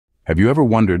Have you ever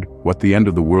wondered what the end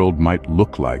of the world might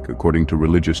look like according to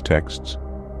religious texts?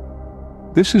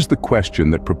 This is the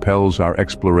question that propels our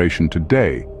exploration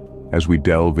today as we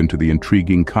delve into the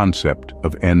intriguing concept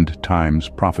of end times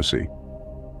prophecy.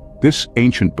 This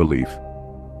ancient belief,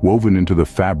 woven into the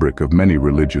fabric of many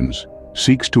religions,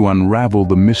 seeks to unravel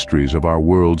the mysteries of our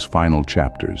world's final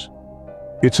chapters.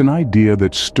 It's an idea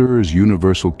that stirs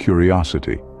universal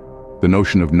curiosity, the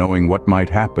notion of knowing what might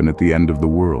happen at the end of the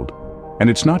world. And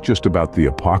it's not just about the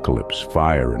apocalypse,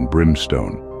 fire and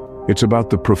brimstone. It's about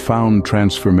the profound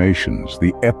transformations,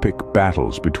 the epic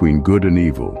battles between good and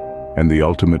evil, and the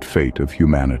ultimate fate of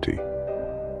humanity.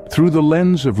 Through the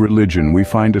lens of religion, we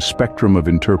find a spectrum of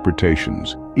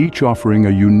interpretations, each offering a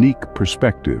unique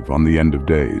perspective on the end of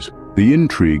days. The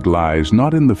intrigue lies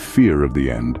not in the fear of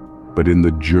the end, but in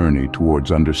the journey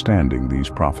towards understanding these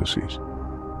prophecies.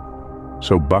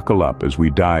 So buckle up as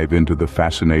we dive into the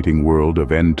fascinating world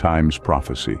of end times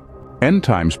prophecy. End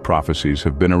times prophecies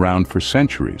have been around for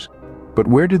centuries, but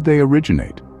where did they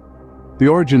originate? The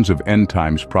origins of end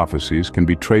times prophecies can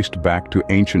be traced back to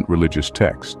ancient religious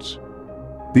texts.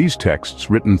 These texts,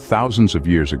 written thousands of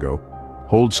years ago,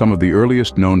 hold some of the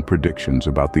earliest known predictions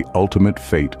about the ultimate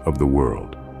fate of the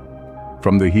world.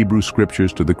 From the Hebrew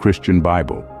scriptures to the Christian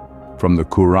Bible, from the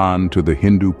Quran to the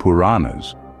Hindu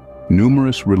Puranas,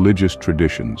 numerous religious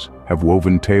traditions have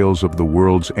woven tales of the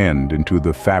world's end into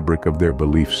the fabric of their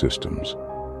belief systems.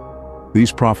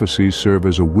 These prophecies serve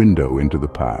as a window into the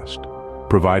past,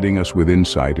 providing us with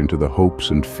insight into the hopes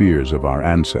and fears of our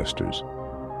ancestors.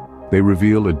 They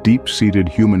reveal a deep-seated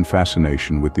human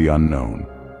fascination with the unknown,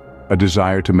 a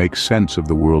desire to make sense of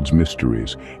the world's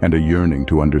mysteries, and a yearning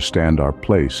to understand our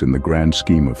place in the grand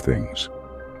scheme of things.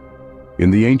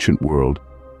 In the ancient world,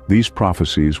 these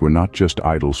prophecies were not just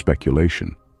idle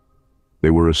speculation. They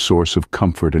were a source of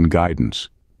comfort and guidance,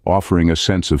 offering a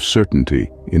sense of certainty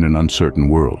in an uncertain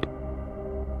world.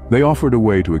 They offered a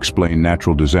way to explain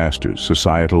natural disasters,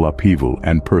 societal upheaval,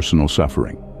 and personal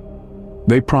suffering.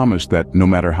 They promised that no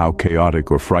matter how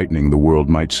chaotic or frightening the world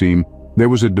might seem, there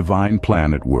was a divine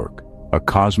plan at work, a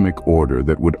cosmic order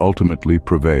that would ultimately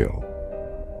prevail.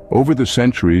 Over the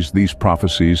centuries, these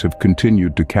prophecies have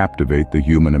continued to captivate the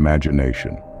human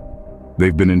imagination.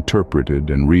 They've been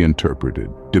interpreted and reinterpreted,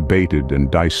 debated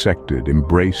and dissected,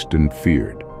 embraced and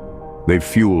feared. They've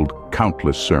fueled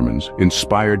countless sermons,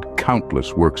 inspired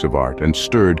countless works of art, and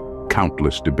stirred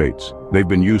countless debates. They've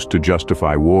been used to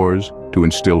justify wars, to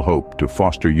instill hope, to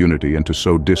foster unity, and to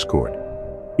sow discord.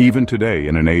 Even today,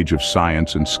 in an age of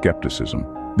science and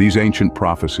skepticism, these ancient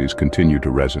prophecies continue to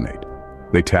resonate.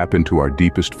 They tap into our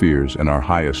deepest fears and our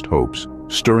highest hopes,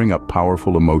 stirring up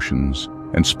powerful emotions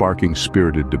and sparking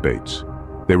spirited debates.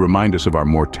 They remind us of our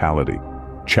mortality,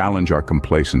 challenge our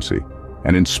complacency,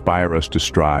 and inspire us to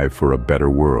strive for a better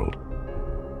world.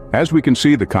 As we can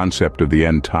see, the concept of the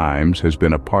end times has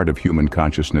been a part of human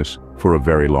consciousness for a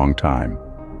very long time.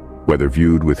 Whether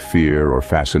viewed with fear or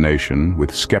fascination,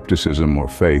 with skepticism or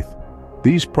faith,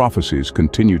 these prophecies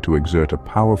continue to exert a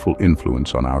powerful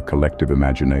influence on our collective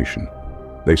imagination.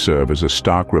 They serve as a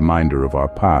stark reminder of our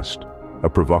past, a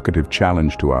provocative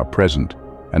challenge to our present,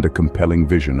 and a compelling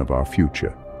vision of our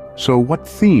future. So what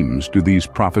themes do these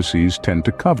prophecies tend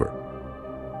to cover?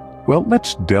 Well,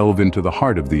 let's delve into the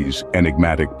heart of these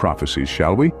enigmatic prophecies,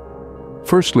 shall we?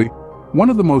 Firstly, one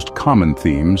of the most common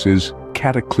themes is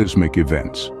cataclysmic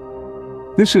events.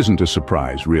 This isn't a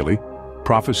surprise, really.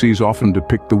 Prophecies often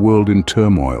depict the world in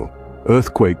turmoil,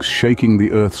 earthquakes shaking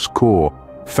the Earth's core,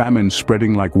 famine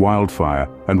spreading like wildfire,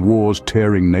 and wars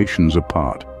tearing nations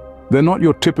apart. They're not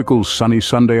your typical sunny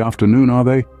Sunday afternoon, are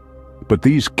they? But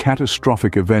these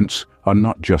catastrophic events are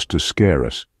not just to scare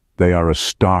us. They are a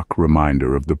stark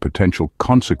reminder of the potential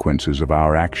consequences of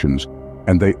our actions,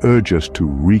 and they urge us to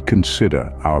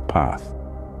reconsider our path.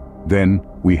 Then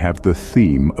we have the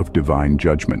theme of divine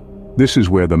judgment. This is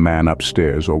where the man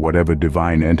upstairs, or whatever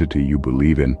divine entity you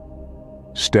believe in,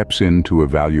 steps in to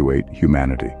evaluate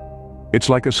humanity. It's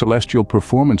like a celestial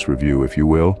performance review, if you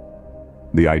will.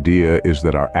 The idea is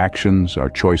that our actions, our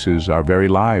choices, our very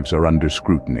lives are under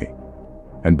scrutiny.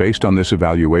 And based on this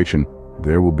evaluation,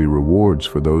 there will be rewards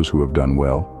for those who have done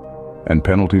well, and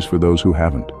penalties for those who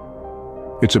haven't.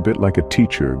 It's a bit like a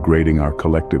teacher grading our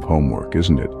collective homework,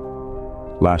 isn't it?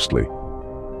 Lastly,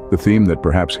 the theme that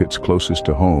perhaps hits closest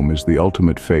to home is the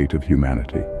ultimate fate of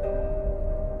humanity.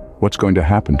 What's going to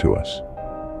happen to us?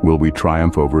 Will we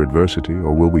triumph over adversity,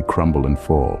 or will we crumble and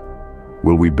fall?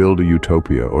 Will we build a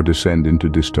utopia or descend into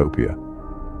dystopia?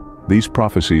 These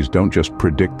prophecies don't just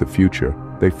predict the future,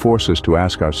 they force us to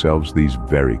ask ourselves these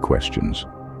very questions.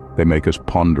 They make us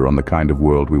ponder on the kind of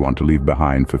world we want to leave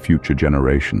behind for future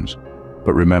generations.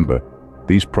 But remember,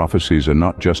 These prophecies are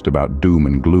not just about doom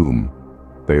and gloom.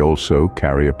 They also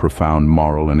carry a profound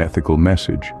moral and ethical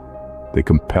message. They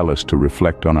compel us to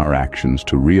reflect on our actions,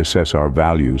 to reassess our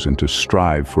values, and to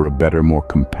strive for a better, more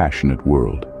compassionate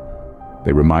world.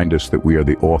 They remind us that we are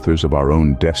the authors of our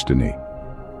own destiny,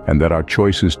 and that our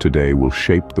choices today will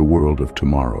shape the world of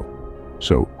tomorrow.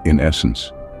 So, in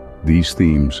essence, these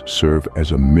themes serve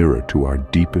as a mirror to our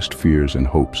deepest fears and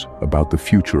hopes about the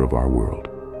future of our world.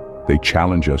 They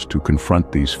challenge us to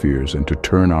confront these fears and to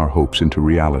turn our hopes into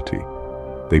reality.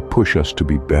 They push us to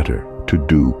be better, to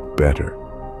do better.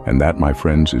 And that, my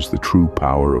friends, is the true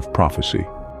power of prophecy.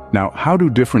 Now, how do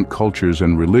different cultures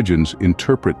and religions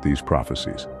interpret these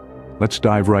prophecies? Let's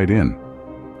dive right in.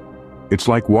 It's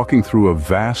like walking through a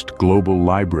vast global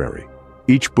library,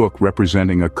 each book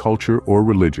representing a culture or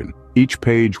religion, each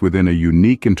page within a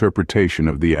unique interpretation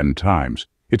of the end times.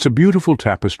 It's a beautiful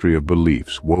tapestry of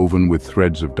beliefs woven with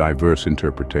threads of diverse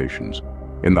interpretations.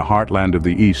 In the heartland of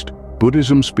the East,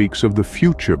 Buddhism speaks of the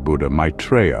future Buddha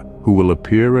Maitreya, who will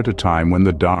appear at a time when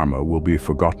the Dharma will be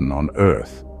forgotten on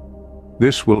earth.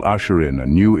 This will usher in a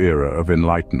new era of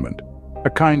enlightenment, a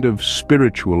kind of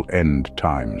spiritual end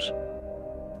times.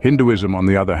 Hinduism, on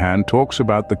the other hand, talks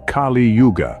about the Kali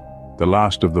Yuga, the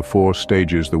last of the 4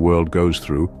 stages the world goes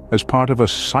through as part of a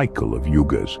cycle of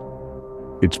yugas.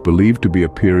 It's believed to be a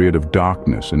period of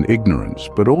darkness and ignorance,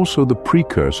 but also the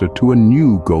precursor to a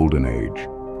new golden age.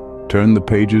 Turn the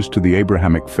pages to the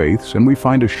Abrahamic faiths and we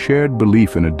find a shared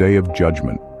belief in a day of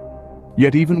judgment.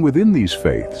 Yet even within these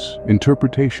faiths,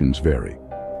 interpretations vary.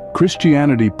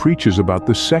 Christianity preaches about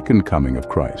the second coming of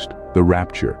Christ, the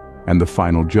rapture, and the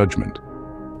final judgment.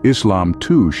 Islam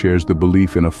too shares the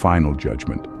belief in a final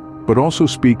judgment, but also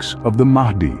speaks of the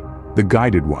Mahdi, the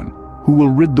guided one, who will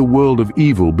rid the world of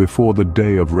evil before the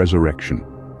day of resurrection.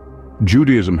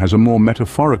 Judaism has a more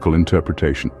metaphorical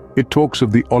interpretation. It talks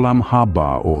of the Olam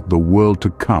Haba, or the world to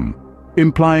come,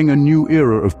 implying a new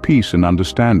era of peace and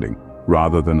understanding,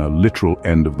 rather than a literal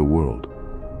end of the world.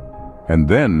 And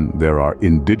then there are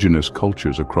indigenous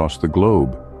cultures across the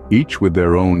globe, each with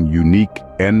their own unique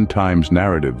end times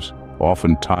narratives,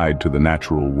 often tied to the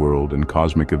natural world and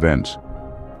cosmic events.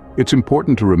 It's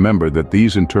important to remember that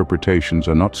these interpretations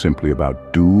are not simply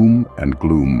about doom and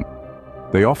gloom.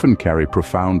 They often carry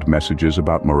profound messages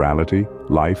about morality,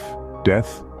 life,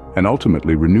 death, and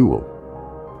ultimately renewal.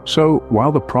 So,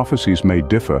 while the prophecies may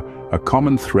differ, a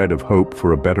common thread of hope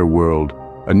for a better world,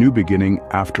 a new beginning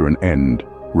after an end,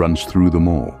 runs through them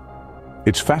all.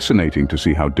 It's fascinating to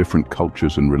see how different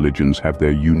cultures and religions have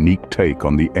their unique take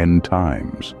on the end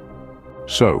times.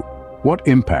 So, what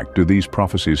impact do these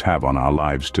prophecies have on our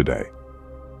lives today?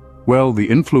 Well, the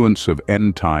influence of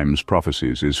end times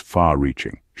prophecies is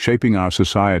far-reaching, shaping our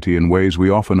society in ways we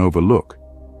often overlook.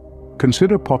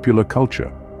 Consider popular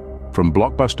culture. From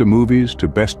blockbuster movies to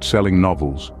best-selling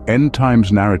novels, end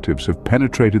times narratives have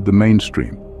penetrated the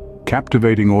mainstream,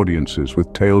 captivating audiences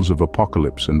with tales of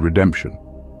apocalypse and redemption.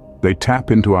 They tap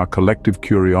into our collective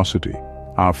curiosity,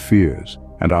 our fears,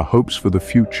 and our hopes for the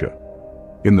future.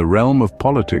 In the realm of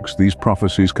politics, these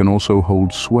prophecies can also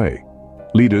hold sway.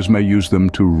 Leaders may use them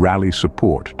to rally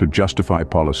support, to justify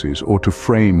policies, or to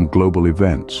frame global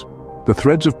events. The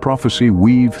threads of prophecy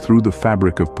weave through the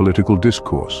fabric of political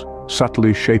discourse,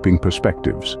 subtly shaping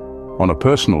perspectives. On a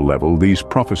personal level, these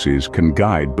prophecies can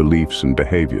guide beliefs and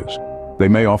behaviors. They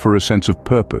may offer a sense of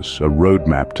purpose, a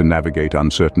roadmap to navigate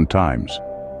uncertain times.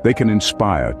 They can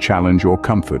inspire, challenge, or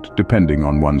comfort, depending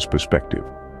on one's perspective.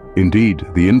 Indeed,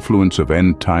 the influence of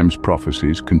end times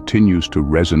prophecies continues to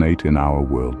resonate in our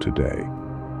world today.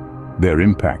 Their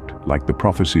impact, like the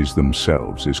prophecies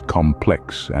themselves, is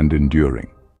complex and enduring.